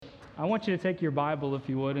I want you to take your Bible, if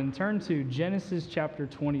you would, and turn to Genesis chapter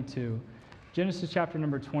 22. Genesis chapter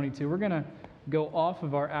number 22. We're going to go off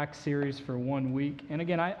of our Acts series for 1 week. And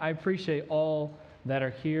again, I appreciate all that are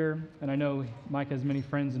here. And I know Mike has many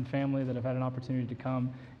friends and family that have had an opportunity to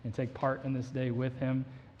come and take part in this day with him.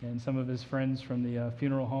 And some of his friends from the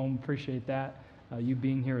funeral home appreciate that, you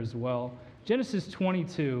being here as well. Genesis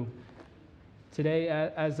 22. Today,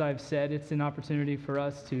 as I've said, it's an opportunity for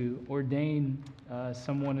us to ordain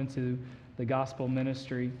someone into the gospel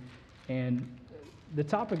ministry. And the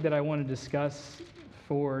topic that I want to discuss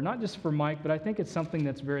for, not just for Mike, but I think it's something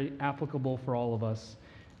that's very applicable for all of us,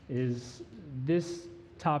 is this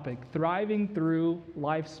topic, thriving through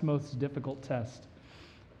life's most difficult test.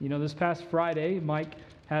 You know, this past Friday, Mike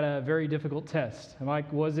had a very difficult test.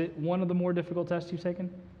 Mike, was it one of the more difficult tests you've taken?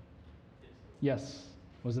 Yes.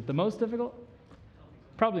 Was it the most difficult?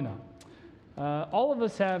 Probably not. All of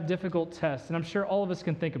us have difficult tests, and I'm sure all of us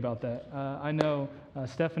can think about that. I know,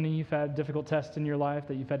 Stephanie, you've had difficult tests in your life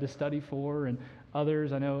that you've had to study for, and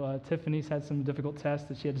others. I know Tiffany's had some difficult tests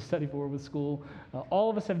that she had to study for with school.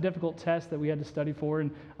 All of us have difficult tests that we had to study for,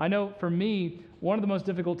 and I know for me, one of the most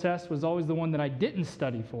difficult tests was always the one that I didn't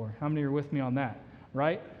study for. How many are with me on that,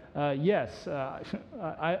 right? Yes.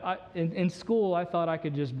 In school, I thought I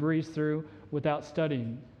could just breeze through without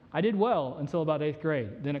studying. I did well until about 8th grade.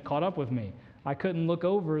 Then it caught up with me. I couldn't look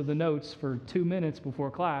over the notes for 2 minutes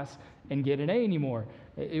before class and get an A anymore.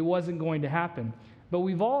 It wasn't going to happen. But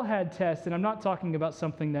we've all had tests, and I'm not talking about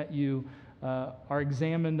something that you are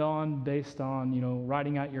examined on based on,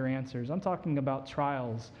 writing out your answers. I'm talking about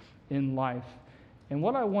trials in life. And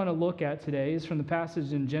what I want to look at today is from the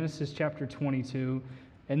passage in Genesis chapter 22,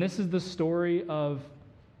 and this is the story of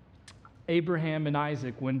Abraham and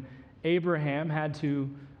Isaac. When Abraham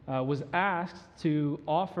was asked to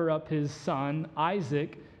offer up his son,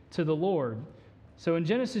 Isaac, to the Lord. So in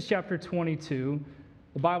Genesis chapter 22,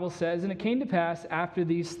 the Bible says, "And it came to pass after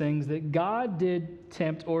these things that God did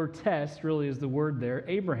tempt," or test, really is the word there,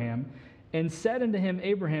 "Abraham, and said unto him,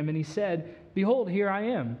 Abraham, and he said, Behold, here I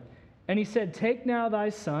am. And he said, Take now thy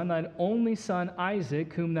son, thine only son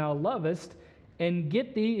Isaac, whom thou lovest, and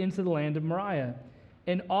get thee into the land of Moriah,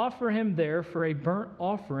 and offer him there for a burnt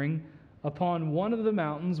offering upon one of the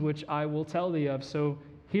mountains which I will tell thee of." So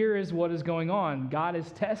here is what is going on. God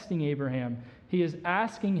is testing Abraham. He is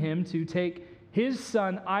asking him to take his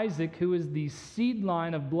son Isaac, who is the seed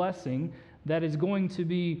line of blessing that is going to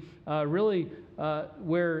be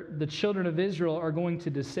where the children of Israel are going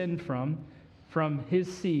to descend from his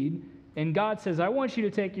seed. And God says, I want you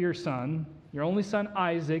to take your son, your only son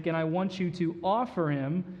Isaac, and I want you to offer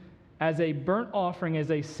him as a burnt offering,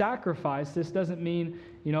 as a sacrifice. This doesn't mean,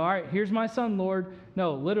 all right, here's my son, Lord.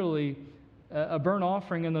 No, literally, a burnt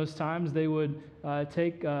offering in those times, they would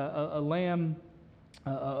take a lamb,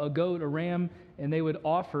 a goat, a ram, and they would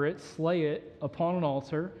offer it, slay it upon an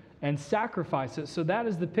altar, and sacrifice it. So that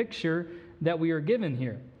is the picture that we are given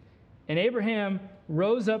here. And Abraham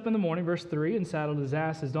rose up in the morning, verse 3, and saddled his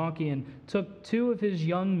ass, his donkey, and took 2 of his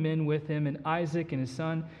young men with him, and Isaac and his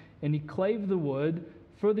son, and he clave the wood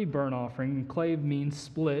for the burnt offering. And clave means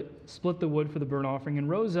split the wood for the burnt offering, and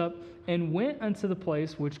rose up and went unto the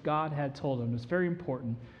place which God had told him. It's very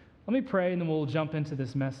important. Let me pray, and then we'll jump into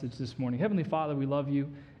this message this morning. Heavenly Father, we love you.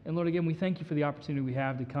 And Lord, again, we thank you for the opportunity we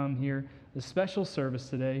have to come here, this special service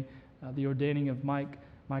today, the ordaining of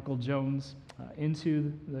Michael Jones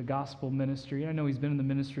into the gospel ministry. I know he's been in the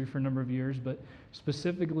ministry for a number of years, but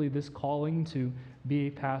specifically this calling to be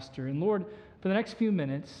a pastor. And Lord, for the next few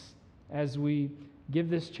minutes, as we give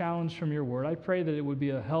this challenge from your word, I pray that it would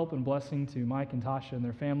be a help and blessing to Mike and Tasha and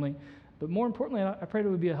their family. But more importantly, I pray that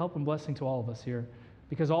it would be a help and blessing to all of us here,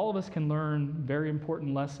 because all of us can learn very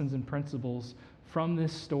important lessons and principles from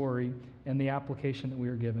this story and the application that we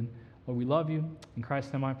are given. Lord, we love you. In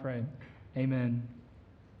Christ's name I pray. Amen.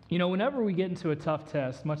 Whenever we get into a tough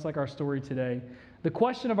test, much like our story today, the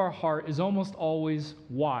question of our heart is almost always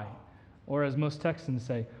why? Or as most Texans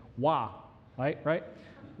say, why? Right?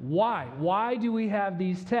 Why? Why do we have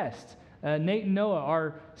these tests? Nate and Noah,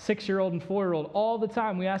 our 6-year-old and 4-year-old, all the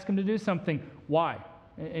time we ask them to do something. Why?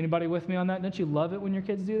 Anybody with me on that? Don't you love it when your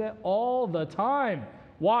kids do that? All the time.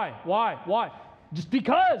 Why? Just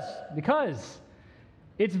because.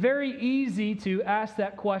 It's very easy to ask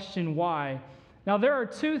that question, why? Now, there are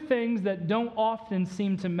 2 things that don't often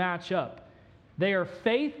seem to match up. They are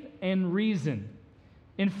faith and reason.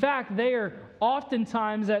 In fact, they are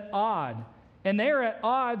oftentimes at odds. And they are at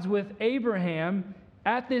odds with Abraham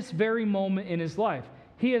at this very moment in his life.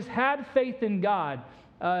 He has had faith in God.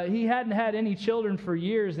 He hadn't had any children for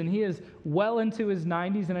years, and he is well into his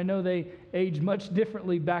 90s, and I know they age much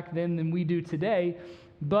differently back then than we do today.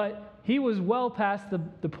 but he was well past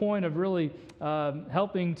the point of really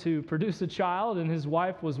helping to produce a child, and his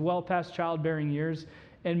wife was well past childbearing years.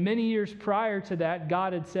 And many years prior to that,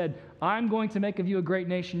 God had said, I'm going to make of you a great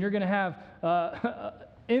nation. You're going to have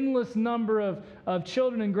endless number of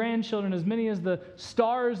children and grandchildren, as many as the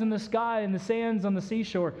stars in the sky and the sands on the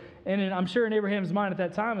seashore. And I'm sure in Abraham's mind at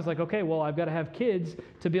that time, it's like, okay, well, I've got to have kids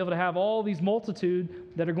to be able to have all these multitude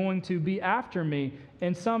that are going to be after me.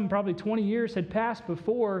 And some probably 20 years had passed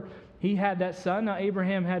before he had that son. Now,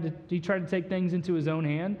 Abraham he tried to take things into his own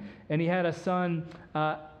hand, and he had a son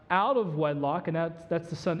out of wedlock, and that's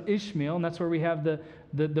the son Ishmael, and that's where we have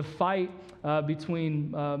the fight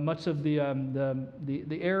between much of the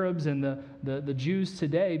Arabs and the Jews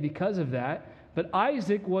today because of that. But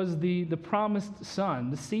Isaac was the promised son,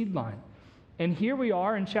 the seed line. And here we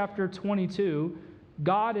are in chapter 22.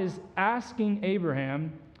 God is asking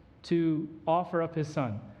Abraham to offer up his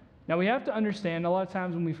son. Now we have to understand, a lot of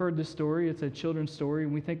times when we've heard this story, it's a children's story,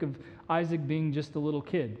 and we think of Isaac being just a little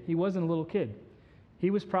kid. He wasn't a little kid. He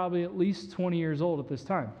was probably at least 20 years old at this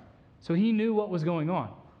time. So he knew what was going on.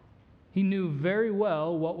 He knew very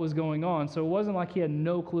well what was going on. So it wasn't like he had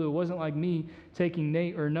no clue. It wasn't like me taking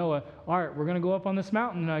Nate or Noah, all right, we're going to go up on this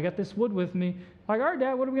mountain, and I got this wood with me. Like, all right,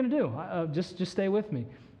 Dad, what are we going to do? Just stay with me.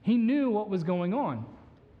 He knew what was going on.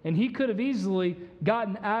 And he could have easily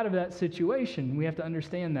gotten out of that situation. We have to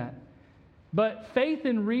understand that. But faith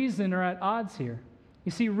and reason are at odds here.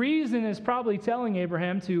 You see, reason is probably telling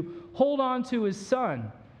Abraham to hold on to his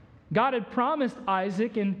son. God had promised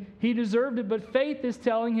Isaac, and he deserved it, but faith is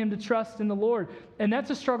telling him to trust in the Lord. And that's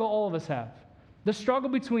a struggle all of us have. The struggle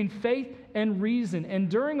between faith and reason. And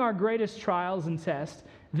during our greatest trials and tests,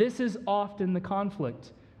 this is often the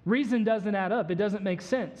conflict. Reason doesn't add up. It doesn't make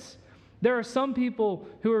sense. There are some people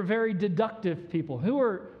who are very deductive people. Who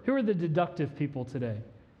are the deductive people today?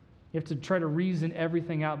 You have to try to reason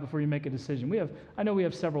everything out before you make a decision. I know we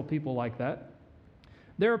have several people like that.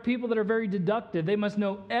 There are people that are very deductive. They must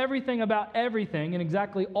know everything about everything and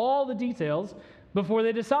exactly all the details before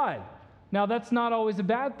they decide. Now, that's not always a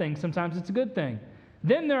bad thing. Sometimes it's a good thing.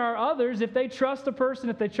 Then there are others, if they trust a person,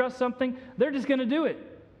 if they trust something, they're just going to do it.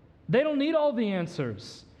 They don't need all the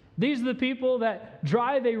answers. These are the people that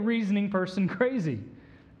drive a reasoning person crazy.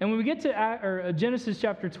 And when we get to Genesis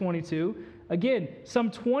chapter 22, again,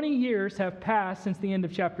 some 20 years have passed since the end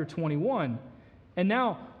of chapter 21. And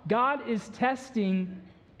now God is testing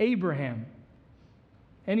Abraham.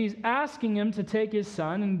 And he's asking him to take his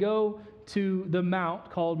son and go to the mount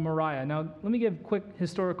called Moriah. Now, let me give quick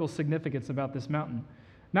historical significance about this mountain.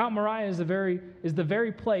 Mount Moriah is the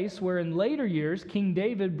very place where in later years King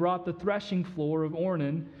David brought the threshing floor of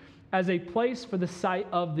Ornan as a place for the site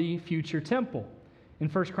of the future temple in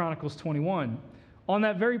 1 Chronicles 21. On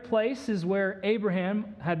that very place is where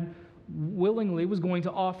Abraham willingly was going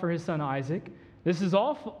to offer his son Isaac. This is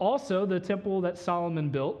also the temple that Solomon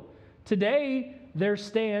built. Today, there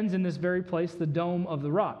stands in this very place the Dome of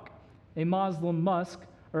the Rock, a Muslim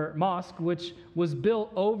mosque which was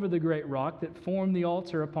built over the great rock that formed the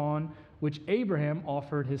altar upon which Abraham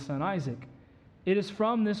offered his son Isaac. It is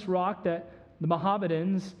from this rock that the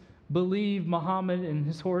Mohammedans believe Muhammad and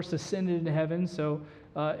his horse ascended into heaven. So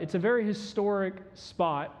it's a very historic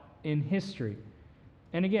spot in history.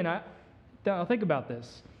 And again, I'll think about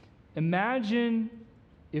this. Imagine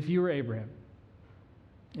if you were Abraham.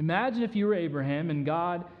 Imagine if you were Abraham and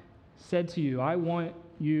God said to you, I'm going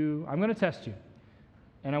to test you,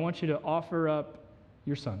 and I want you to offer up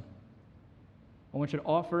your son. I want you to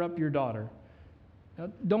offer up your daughter. Now,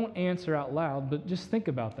 don't answer out loud, but just think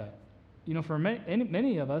about that. You know, for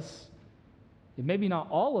many of us, maybe not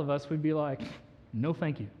all of us, would be like, no,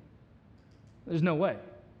 thank you. There's no way.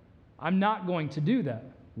 I'm not going to do that,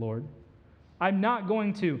 Lord. I'm not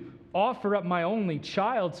going to offer up my only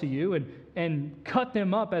child to you and cut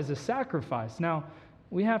them up as a sacrifice. Now,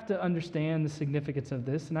 we have to understand the significance of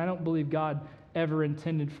this, and I don't believe God ever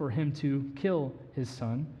intended for him to kill his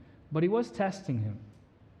son, but he was testing him.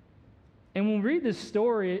 And when we read this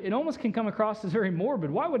story, it almost can come across as very morbid.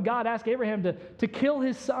 Why would God ask Abraham to kill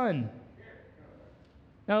his son?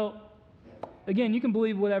 Now, again, you can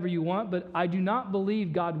believe whatever you want, but I do not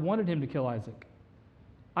believe God wanted him to kill Isaac.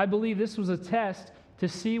 I believe this was a test to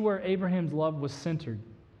see where Abraham's love was centered.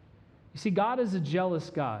 You see, God is a jealous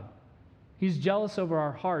God. He's jealous over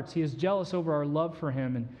our hearts. He is jealous over our love for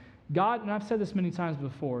him. And God, and I've said this many times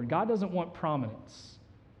before, God doesn't want prominence.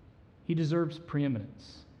 He deserves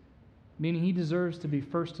preeminence, meaning he deserves to be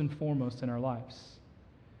first and foremost in our lives.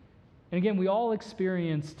 And again, we all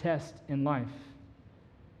experience tests in life.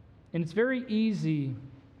 And it's very easy,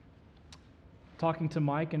 talking to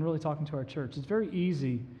Mike and really talking to our church, it's very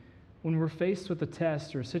easy when we're faced with a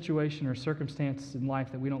test or a situation or circumstance in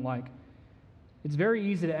life that we don't like, it's very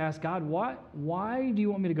easy to ask God, why do you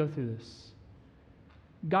want me to go through this?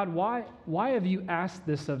 God, why have you asked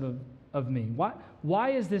this of me? Why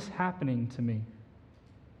is this happening to me?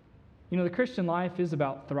 You know, the Christian life is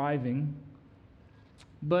about thriving,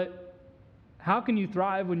 but how can you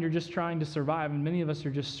thrive when you're just trying to survive? And many of us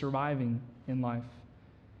are just surviving in life.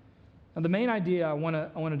 Now, the main idea I want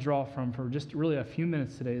to draw from for just really a few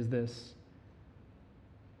minutes today is this.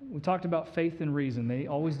 We talked about faith and reason. They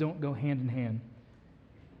always don't go hand in hand.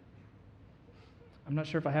 I'm not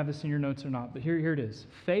sure if I have this in your notes or not, but here it is.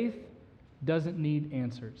 Faith doesn't need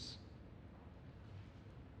answers.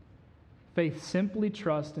 Faith simply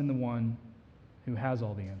trusts in the one who has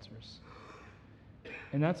all the answers.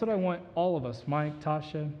 And that's what I want all of us, Mike,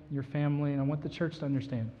 Tasha, your family, and I want the church to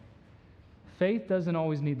understand. Faith doesn't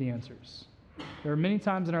always need the answers. There are many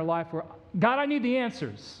times in our life where, God, I need the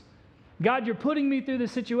answers. God, you're putting me through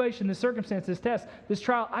this situation, this circumstance, this test, this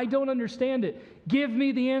trial. I don't understand it. Give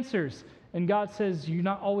me the answers. And God says, you're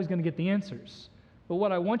not always going to get the answers. But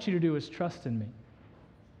what I want you to do is trust in me.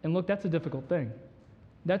 And look, that's a difficult thing.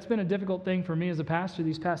 That's been a difficult thing for me as a pastor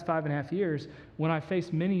these past 5.5 years when I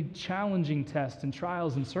faced many challenging tests and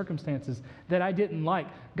trials and circumstances that I didn't like.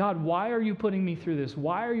 God, why are you putting me through this?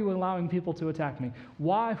 Why are you allowing people to attack me?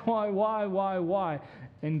 Why?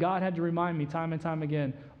 And God had to remind me time and time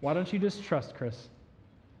again, why don't you just trust, Chris?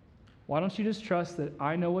 Why don't you just trust that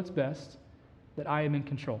I know what's best, that I am in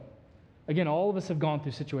control? Again, all of us have gone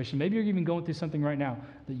through situations. Maybe you're even going through something right now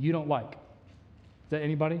that you don't like. Is that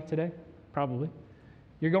anybody today? Probably.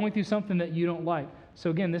 You're going through something that you don't like.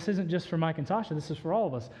 So again, this isn't just for Mike and Tasha. This is for all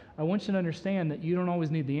of us. I want you to understand that you don't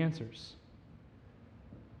always need the answers.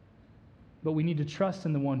 But we need to trust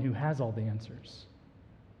in the one who has all the answers.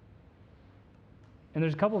 And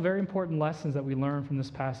there's a couple of very important lessons that we learn from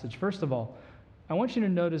this passage. First of all, I want you to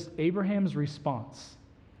notice Abraham's response.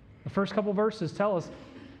 The first couple verses tell us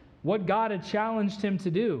what God had challenged him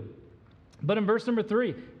to do. But in verse number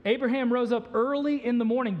 3, Abraham rose up early in the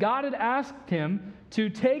morning. God had asked him to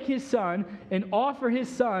take his son and offer his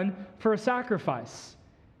son for a sacrifice.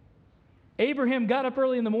 Abraham got up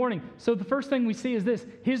early in the morning. So the first thing we see is this.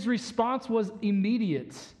 His response was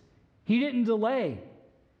immediate. He didn't delay.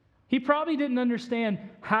 He probably didn't understand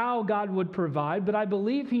how God would provide, but I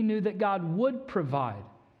believe he knew that God would provide.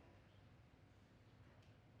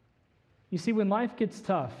 You see, when life gets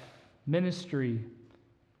tough, ministry,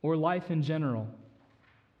 or life in general,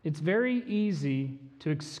 it's very easy to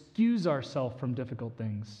excuse ourselves from difficult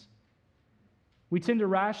things. We tend to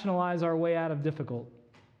rationalize our way out of difficult.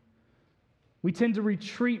 We tend to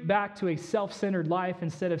retreat back to a self-centered life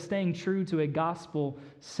instead of staying true to a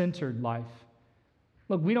gospel-centered life.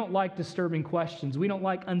 Look, we don't like disturbing questions. We don't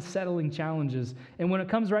like unsettling challenges. And when it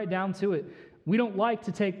comes right down to it, we don't like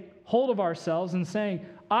to take hold of ourselves and saying,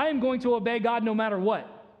 I am going to obey God no matter what.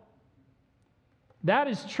 That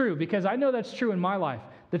is true because I know that's true in my life.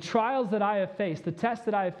 The trials that I have faced, the tests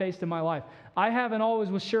that I have faced in my life, I haven't always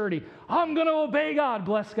with surety, I'm going to obey God,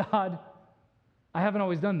 bless God. I haven't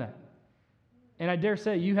always done that. And I dare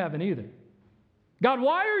say you haven't either. God,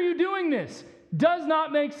 why are you doing this? Does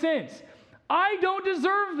not make sense. I don't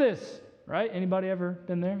deserve this. Right? Anybody ever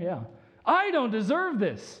been there? Yeah. I don't deserve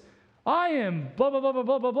this. I am blah, blah, blah, blah,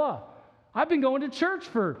 blah, blah, blah. I've been going to church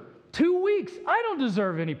for 2 weeks. I don't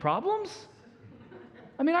deserve any problems.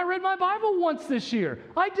 I mean, I read my Bible once this year.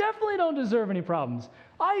 I definitely don't deserve any problems.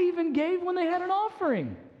 I even gave when they had an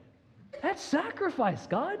offering. That's sacrifice,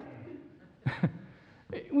 God.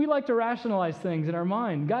 We like to rationalize things in our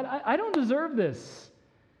mind. God, I don't deserve this.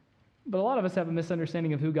 But a lot of us have a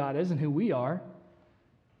misunderstanding of who God is and who we are.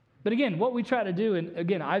 But again, what we try to do, and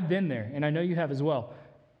again, I've been there, and I know you have as well,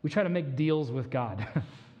 we try to make deals with God. All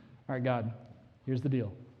right, God, here's the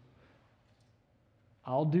deal.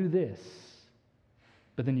 I'll do this.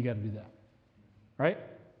 But then you got to do that, right?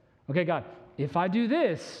 Okay, God, if I do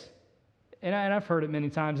this, and I've heard it many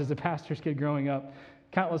times as a pastor's kid growing up,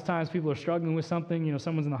 countless times people are struggling with something,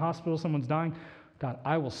 someone's in the hospital, someone's dying. God,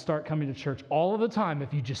 I will start coming to church all of the time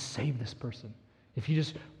if you just save this person, if you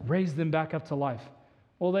just raise them back up to life.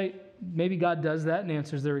 Well, maybe God does that and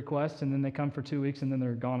answers their request, and then they come for 2 weeks, and then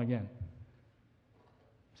they're gone again.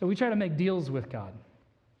 So we try to make deals with God.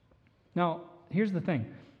 Now, here's the thing.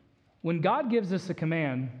 When God gives us a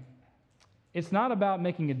command, it's not about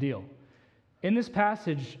making a deal. In this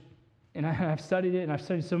passage, and I've studied it, and I've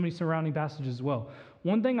studied so many surrounding passages as well,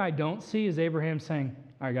 one thing I don't see is Abraham saying,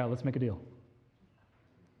 all right, God, let's make a deal.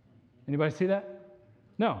 Anybody see that?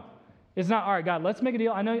 No. It's not, all right, God, let's make a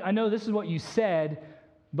deal. I know this is what you said,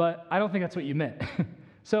 but I don't think that's what you meant.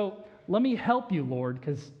 So let me help you, Lord,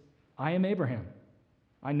 because I am Abraham.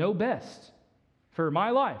 I know best for my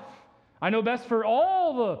life. I know best for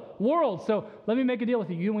all the world, so let me make a deal with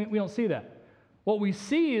you. We don't see that. What we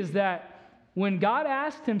see is that when God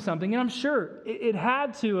asked him something, and I'm sure it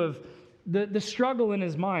had to have, the struggle in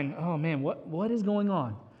his mind, oh man, what is going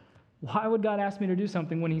on? Why would God ask me to do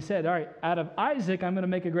something when he said, all right, out of Isaac, I'm going to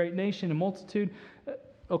make a great nation, a multitude.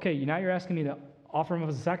 Okay, now you're asking me to offer him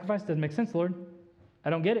as a sacrifice? Doesn't make sense, Lord. I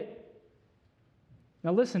don't get it.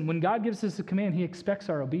 Now listen, when God gives us a command, he expects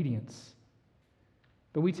our obedience.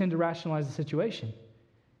 But we tend to rationalize the situation.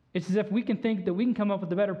 It's as if we can think that we can come up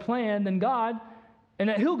with a better plan than God and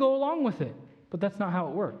that he'll go along with it. But that's not how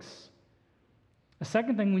it works. The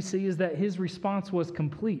second thing we see is that his response was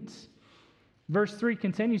complete. Verse 3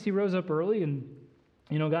 continues, he rose up early and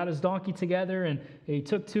got his donkey together, and he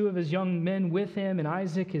took 2 of his young men with him, and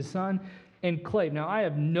Isaac, his son, and clave. Now, I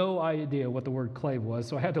have no idea what the word clave was,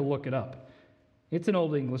 so I had to look it up. It's an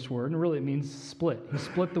Old English word, and really it means split. He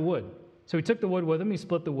split the wood. So he took the wood with him, he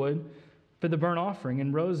split the wood for the burnt offering,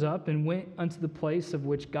 and rose up and went unto the place of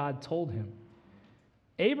which God told him.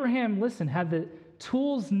 Abraham, listen, had the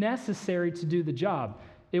tools necessary to do the job.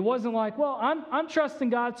 It wasn't like, well, I'm trusting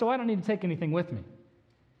God, so I don't need to take anything with me.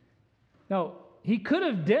 No, he could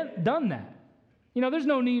have done that. There's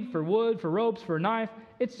no need for wood, for ropes, for a knife.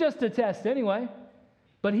 It's just a test anyway.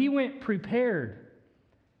 But he went prepared.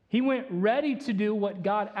 He went ready to do what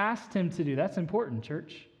God asked him to do. That's important,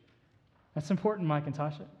 church. That's important, Mike and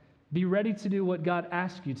Tasha. Be ready to do what God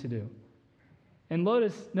asked you to do. And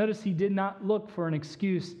notice he did not look for an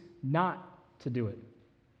excuse not to do it.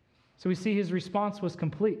 So we see his response was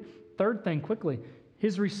complete. Third thing, quickly,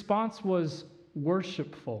 his response was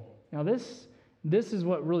worshipful. Now this is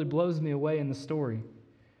what really blows me away in the story.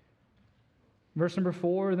 Verse number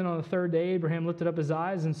 4, then on the third day, Abraham lifted up his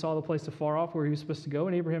eyes and saw the place afar off where he was supposed to go.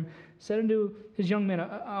 And Abraham said unto his young men,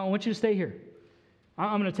 I want you to stay here.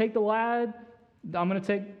 I'm going to take the lad, I'm going to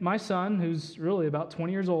take my son, who's really about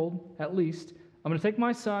 20 years old, at least. I'm going to take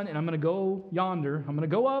my son, and I'm going to go yonder. I'm going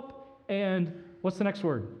to go up, and what's the next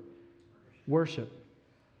word? Worship.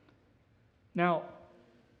 Now,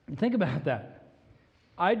 think about that.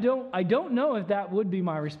 I don't know if that would be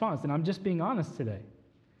my response, and I'm just being honest today.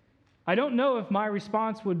 I don't know if my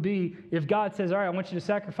response would be if God says, all right, I want you to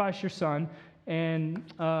sacrifice your son, and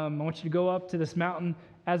I want you to go up to this mountain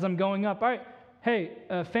as I'm going up. All right, hey,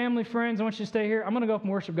 family, friends, I want you to stay here. I'm going to go up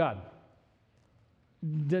and worship God.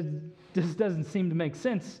 This doesn't seem to make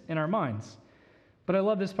sense in our minds. But I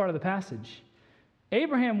love this part of the passage.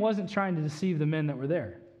 Abraham wasn't trying to deceive the men that were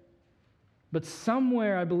there. But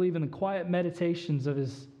somewhere, I believe, in the quiet meditations of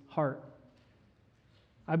his heart,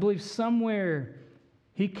 I believe somewhere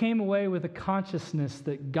he came away with a consciousness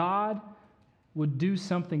that God would do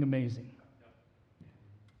something amazing.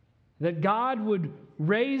 That God would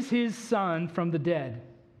raise his son from the dead.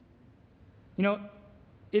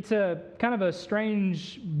 It's a kind of a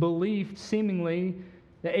strange belief, seemingly,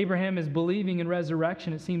 that Abraham is believing in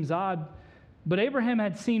resurrection. It seems odd. But Abraham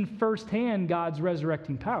had seen firsthand God's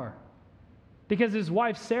resurrecting power. Because his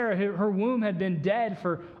wife Sarah, her womb had been dead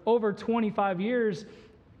for over 25 years,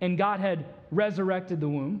 and God had resurrected the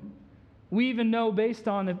womb. We even know, based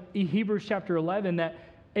on Hebrews chapter 11, that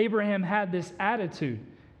Abraham had this attitude,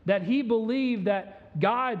 that he believed that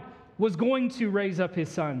God was going to raise up his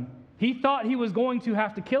son. He thought he was going to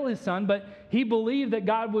have to kill his son, but he believed that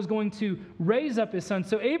God was going to raise up his son.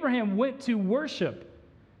 So Abraham went to worship.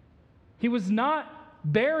 He was not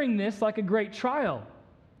bearing this like a great trial.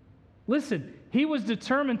 Listen, he was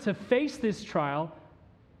determined to face this trial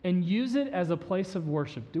and use it as a place of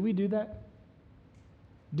worship. Do we do that?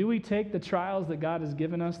 Do we take the trials that God has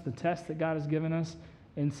given us, the tests that God has given us,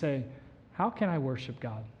 and say, how can I worship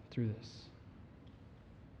God through this?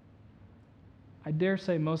 I dare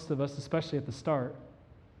say most of us, especially at the start,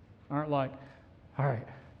 aren't like, all right,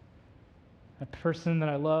 that person that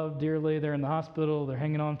I love dearly, they're in the hospital, they're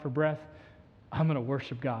hanging on for breath, I'm going to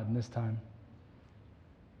worship God in this time.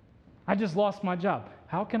 I just lost my job.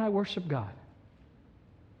 How can I worship God?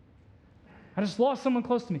 I just lost someone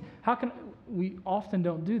close to me. We often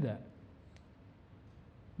don't do that.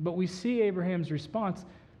 But we see Abraham's response.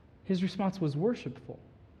 His response was worshipful.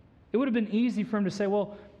 It would have been easy for him to say,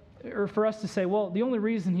 or for us to say, the only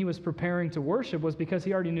reason he was preparing to worship was because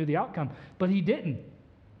he already knew the outcome. But he didn't.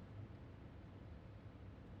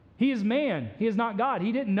 He is man. He is not God.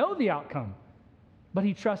 He didn't know the outcome. But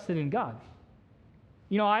he trusted in God.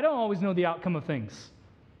 I don't always know the outcome of things.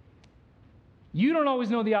 You don't always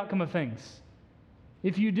know the outcome of things.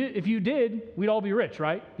 If you did, we'd all be rich,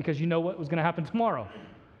 right? Because you know what was going to happen tomorrow.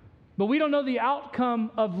 But we don't know the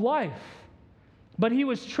outcome of life. But he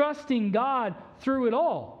was trusting God through it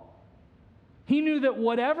all. He knew that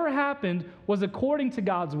whatever happened was according to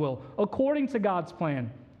God's will, according to God's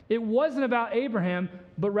plan. It wasn't about Abraham,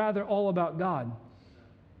 but rather all about God.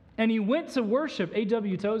 And he went to worship.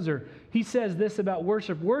 A.W. Tozer, he says this about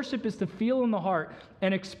worship. Worship is to feel in the heart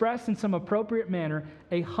and express in some appropriate manner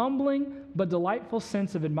a humbling but delightful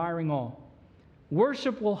sense of admiring awe.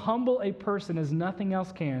 Worship will humble a person as nothing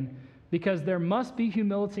else can, because there must be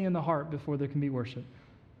humility in the heart before there can be worship.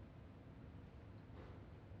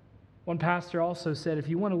 One pastor also said, if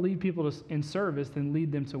you want to lead people in service, then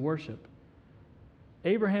lead them to worship.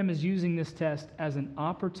 Abraham is using this test as an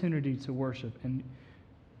opportunity to worship. And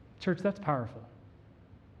church, that's powerful.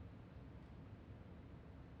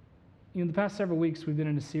 In the past several weeks, we've been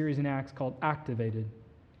in a series in Acts called Activated.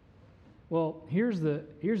 Well, here's the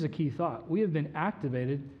key thought. We have been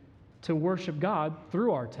activated to worship God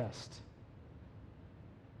through our test.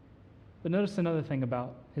 But notice another thing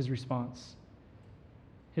about his response.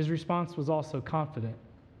 His response was also confident.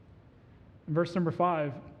 In verse number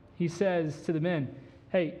 5, he says to the men,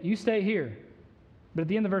 hey, you stay here. But at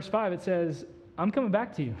the end of verse 5, it says, I'm coming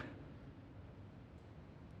back to you.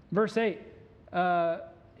 Verse 8,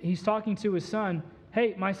 he's talking to his son.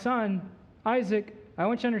 Hey, my son, Isaac, I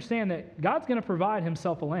want you to understand that God's going to provide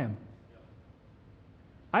himself a lamb.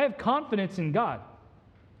 I have confidence in God.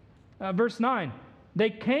 Verse 9, they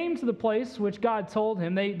came to the place which God told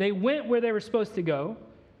him. They went where they were supposed to go.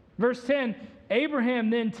 Verse 10, Abraham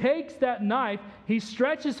then takes that knife. He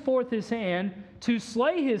stretches forth his hand to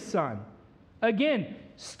slay his son. Again,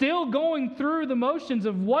 still going through the motions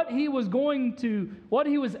of what he was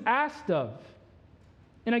asked of.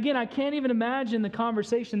 And again, I can't even imagine the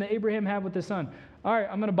conversation that Abraham had with his son. All right,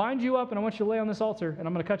 I'm going to bind you up and I want you to lay on this altar and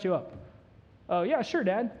I'm going to cut you up. Oh, yeah, sure,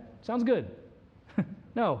 Dad. Sounds good.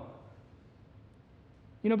 No.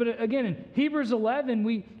 But again, in Hebrews 11,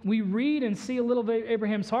 we read and see a little bit of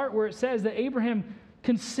Abraham's heart where it says that Abraham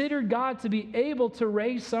considered God to be able to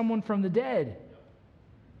raise someone from the dead.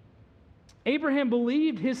 Abraham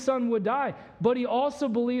believed his son would die, but he also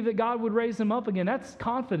believed that God would raise him up again. That's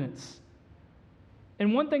confidence.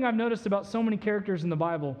 And one thing I've noticed about so many characters in the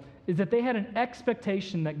Bible is that they had an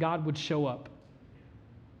expectation that God would show up.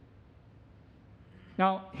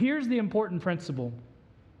 Now, here's the important principle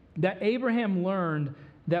that Abraham learned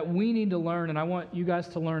that we need to learn, and I want you guys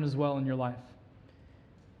to learn as well in your life.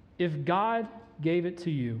 If God gave it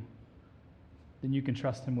to you, then you can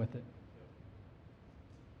trust him with it.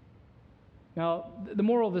 Now, the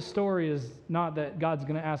moral of the story is not that God's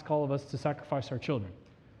going to ask all of us to sacrifice our children.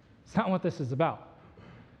 It's not what this is about.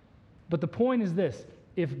 But the point is this: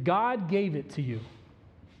 if God gave it to you,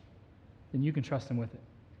 then you can trust him with it.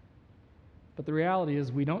 But the reality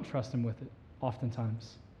is we don't trust him with it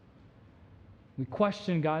oftentimes. We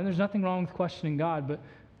question God, and there's nothing wrong with questioning God, but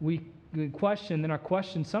we question, then our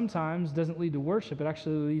question sometimes doesn't lead to worship. It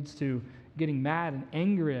actually leads to getting mad and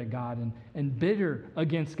angry at God and bitter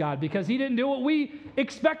against God because he didn't do what we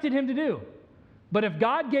expected him to do. But if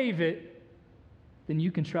God gave it, then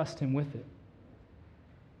you can trust him with it.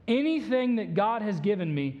 Anything that God has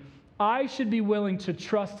given me, I should be willing to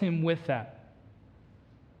trust him with that.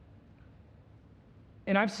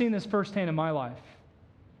 And I've seen this firsthand in my life.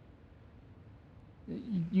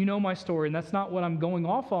 You know my story, and that's not what I'm going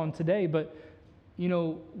off on today, but,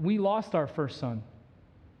 we lost our first son.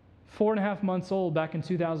 4.5 months old back in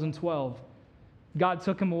 2012. God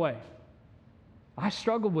took him away. I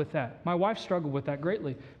struggled with that. My wife struggled with that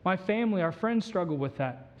greatly. My family, our friends struggled with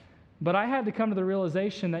that. But I had to come to the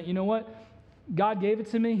realization that, you know what? God gave it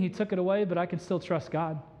to me. He took it away, but I can still trust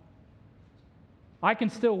God. I can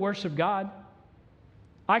still worship God.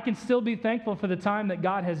 I can still be thankful for the time that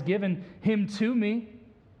God has given him to me.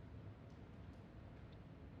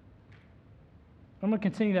 I'm going to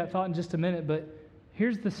continue that thought in just a minute, but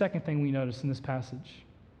here's the second thing we notice in this passage.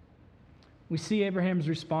 We see Abraham's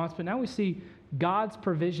response, but now we see God's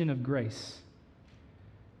provision of grace.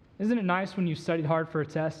 Isn't it nice when you studied hard for a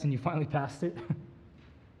test and you finally passed it?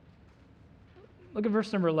 Look at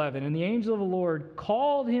verse number 11. And the angel of the Lord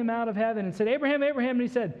called him out of heaven and said, Abraham, Abraham. And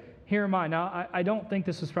he said, here am I. Now, I don't think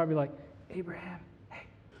this was probably like, Abraham, hey,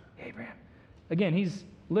 Abraham. Again, he's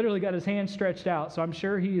literally got his hand stretched out, so I'm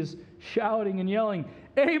sure he is shouting and yelling,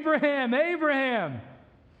 Abraham, Abraham.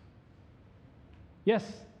 Yes,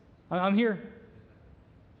 I'm here.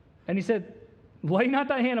 And he said, lay not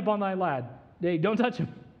thy hand upon thy lad. Hey, don't touch him.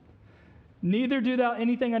 Neither do thou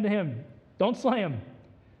anything unto him. Don't slay him.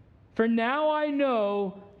 For now I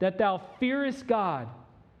know that thou fearest God,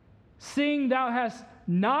 seeing thou hast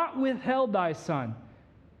not withheld thy son.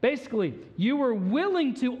 Basically, you were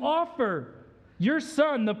willing to offer your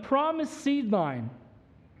son the promised seed line.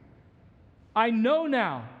 I know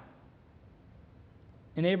now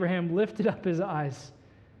And Abraham lifted up his eyes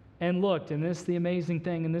and looked, and this is the amazing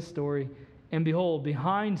thing in this story, and behold,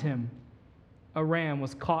 behind him a ram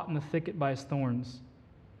was caught in the thicket by his thorns,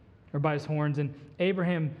 or by his horns. And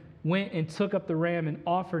Abraham went and took up the ram and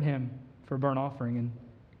offered him for a burnt offering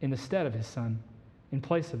in the stead of his son, in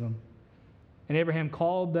place of him. And Abraham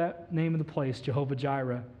called that name of the place Jehovah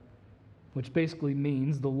Jireh, which basically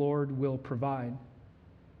means the Lord will provide.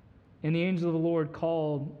 And the angel of the Lord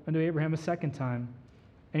called unto Abraham a second time,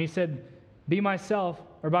 and he said, by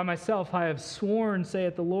myself I have sworn,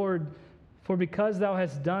 saith the Lord, for because thou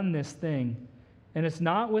hast done this thing, and hast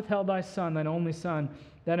not withheld thy son, thine only son,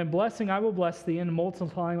 that in blessing I will bless thee, and in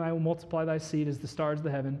multiplying I will multiply thy seed as the stars of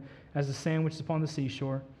the heaven, as the sand which is upon the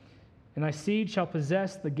seashore. And thy seed shall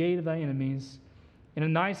possess the gate of thy enemies. And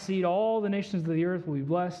in thy seed all the nations of the earth will be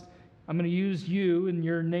blessed. I'm going to use you and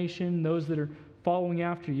your nation, those that are following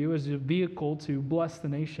after you, as a vehicle to bless the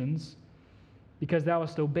nations, because thou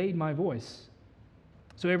hast obeyed my voice.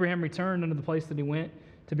 So Abraham returned unto the place that he went,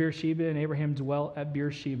 to Beersheba, and Abraham dwelt at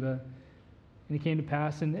Beersheba. And it came to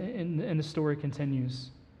pass, and the story continues.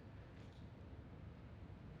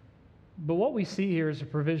 But what we see here is a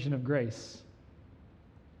provision of grace.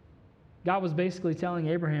 God was basically telling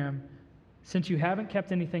Abraham, since you haven't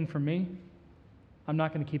kept anything from me, I'm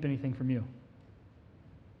not going to keep anything from you.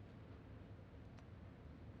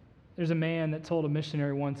 There's a man that told a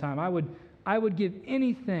missionary one time, I would give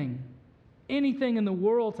anything in the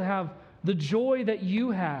world to have the joy that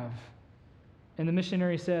you have. And the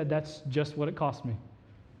missionary said, that's just what it cost me.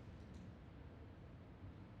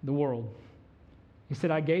 The world. He said,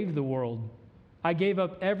 I gave the world. I gave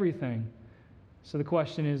up everything. So the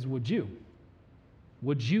question is, would you?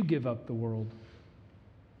 Would you give up the world?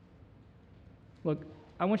 Look,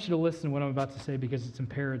 I want you to listen to what I'm about to say because it's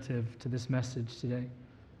imperative to this message today.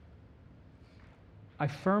 I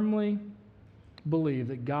firmly believe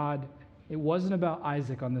that God, it wasn't about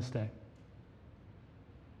Isaac on this day.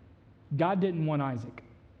 God didn't want Isaac.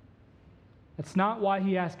 That's not why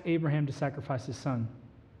he asked Abraham to sacrifice his son.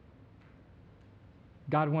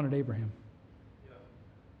 God wanted Abraham.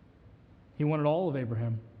 He wanted all of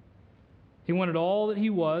Abraham. He wanted all that he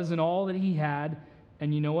was and all that he had,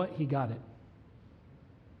 and you know what? He got it.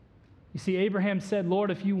 You see, Abraham said,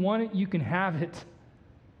 Lord, if you want it, you can have it.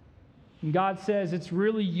 And God says, it's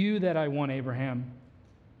really you that I want, Abraham.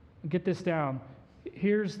 Get this down.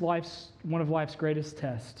 Here's one of life's greatest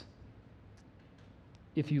tests.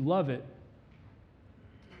 If you love it,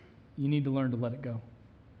 you need to learn to let it go.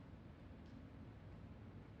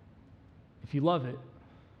 If you love it,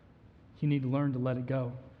 you need to learn to let it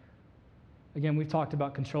go. Again, we've talked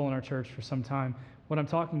about control in our church for some time. What I'm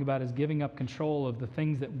talking about is giving up control of the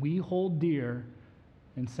things that we hold dear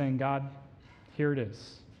and saying, God, here it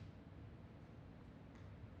is.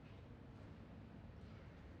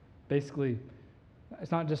 Basically,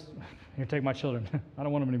 it's not just, here, take my children. I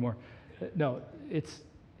don't want them anymore. No, it's,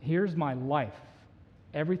 here's my life.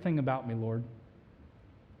 Everything about me, Lord.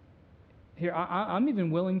 Here, I'm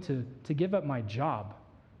even willing to give up my job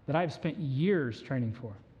that I've spent years training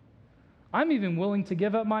for. I'm even willing to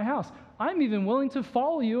give up my house. I'm even willing to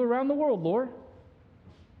follow you around the world, Lord.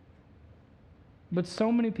 But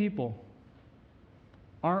so many people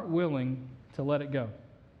aren't willing to let it go,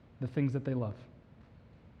 the things that they love.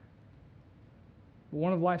 But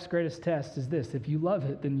one of life's greatest tests is this: if you love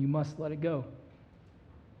it, then you must let it go.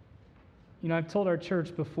 You know, I've told our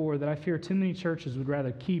church before that I fear too many churches would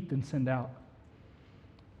rather keep than send out.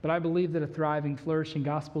 But I believe that a thriving, flourishing,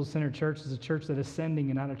 gospel-centered church is a church that is sending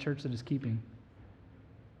and not a church that is keeping.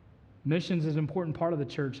 Missions is an important part of the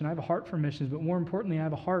church, and I have a heart for missions, but more importantly, I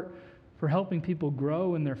have a heart for helping people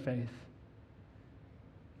grow in their faith.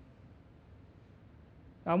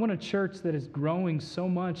 I want a church that is growing so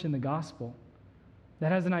much in the gospel,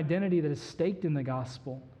 that has an identity that is staked in the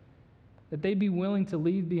gospel, that they'd be willing to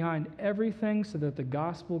leave behind everything so that the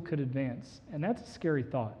gospel could advance. And that's a scary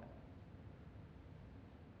thought.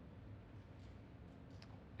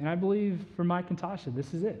 And I believe for Mike and Tasha,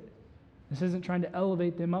 this is it. This isn't trying to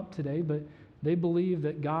elevate them up today, but they believe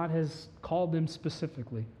that God has called them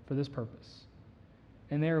specifically for this purpose.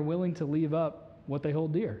 And they are willing to leave up what they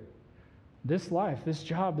hold dear. This life, this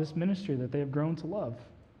job, this ministry that they have grown to love.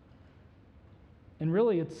 And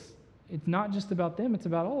really, it's not just about them, it's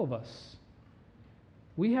about all of us.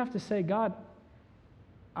 We have to say, God,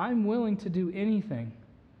 I'm willing to do anything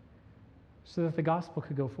so that the gospel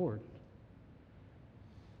could go forward.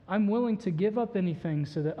 I'm willing to give up anything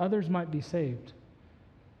so that others might be saved.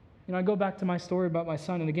 You know, I go back to my story about my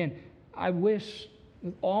son, and again, I wish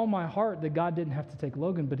with all my heart that God didn't have to take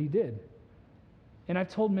Logan, but he did. And I've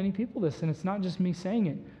told many people this, and it's not just me saying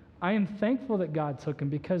it. I am thankful that God took him,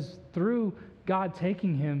 because through God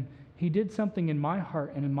taking him, he did something in my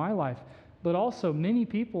heart and in my life. But also, many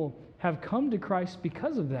people have come to Christ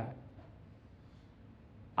because of that.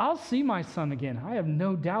 I'll see my son again. I have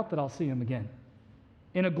no doubt that I'll see him again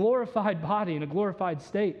in a glorified body, in a glorified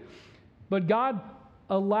state. But God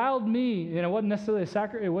allowed me, and it wasn't necessarily a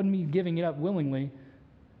sacrifice, it wasn't me giving it up willingly,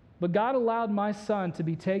 but God allowed my son to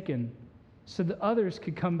be taken so that others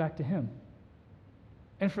could come back to him.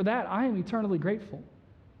 And for that, I am eternally grateful.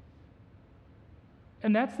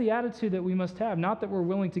 And that's the attitude that we must have. Not that we're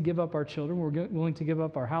willing to give up our children, we're willing to give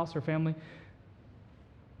up our house or family,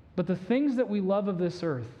 but the things that we love of this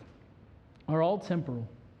earth are all temporal,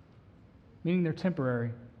 meaning they're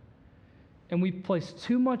temporary. And we place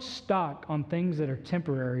too much stock on things that are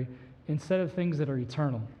temporary instead of things that are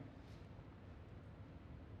eternal.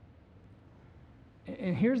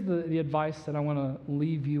 And here's the advice that I want to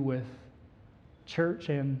leave you with, church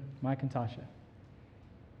and Mike and Tasha.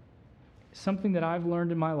 Something that I've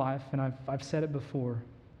learned in my life, and I've said it before,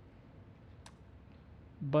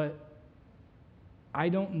 but I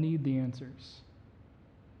don't need the answers.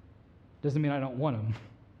 Doesn't mean I don't want them.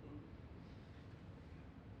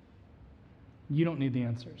 You don't need the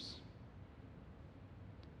answers.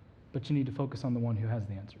 But you need to focus on the one who has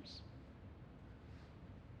the answers.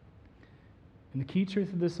 And the key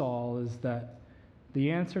truth of this all is that the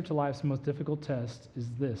answer to life's most difficult test is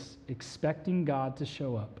this: expecting God to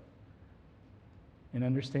show up and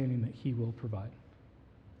understanding that he will provide.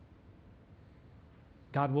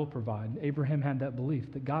 God will provide. Abraham had that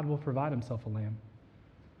belief that God will provide himself a lamb.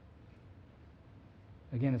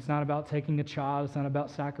 Again, it's not about taking a child. It's not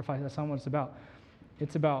about sacrifice. That's not what it's about.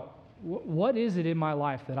 It's about what is it in my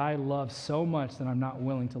life that I love so much that I'm not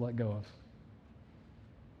willing to let go of?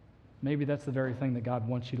 Maybe that's the very thing that God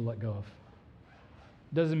wants you to let go of.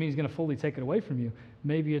 Doesn't mean he's going to fully take it away from you.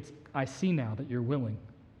 Maybe it's, I see now that you're willing.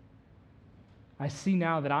 I see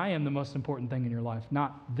now that I am the most important thing in your life,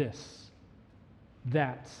 not this.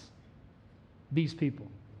 That's these people.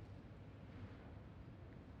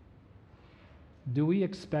 Do we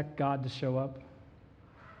expect God to show up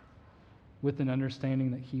with an understanding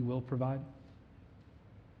that he will provide?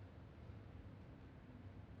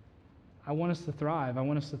 I want us to thrive. I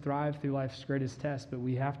want us to thrive through life's greatest test, but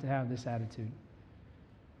we have to have this attitude.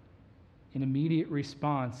 An immediate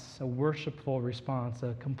response, a worshipful response,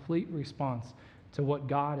 a complete response to what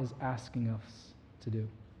God is asking us to do.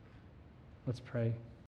 Let's pray.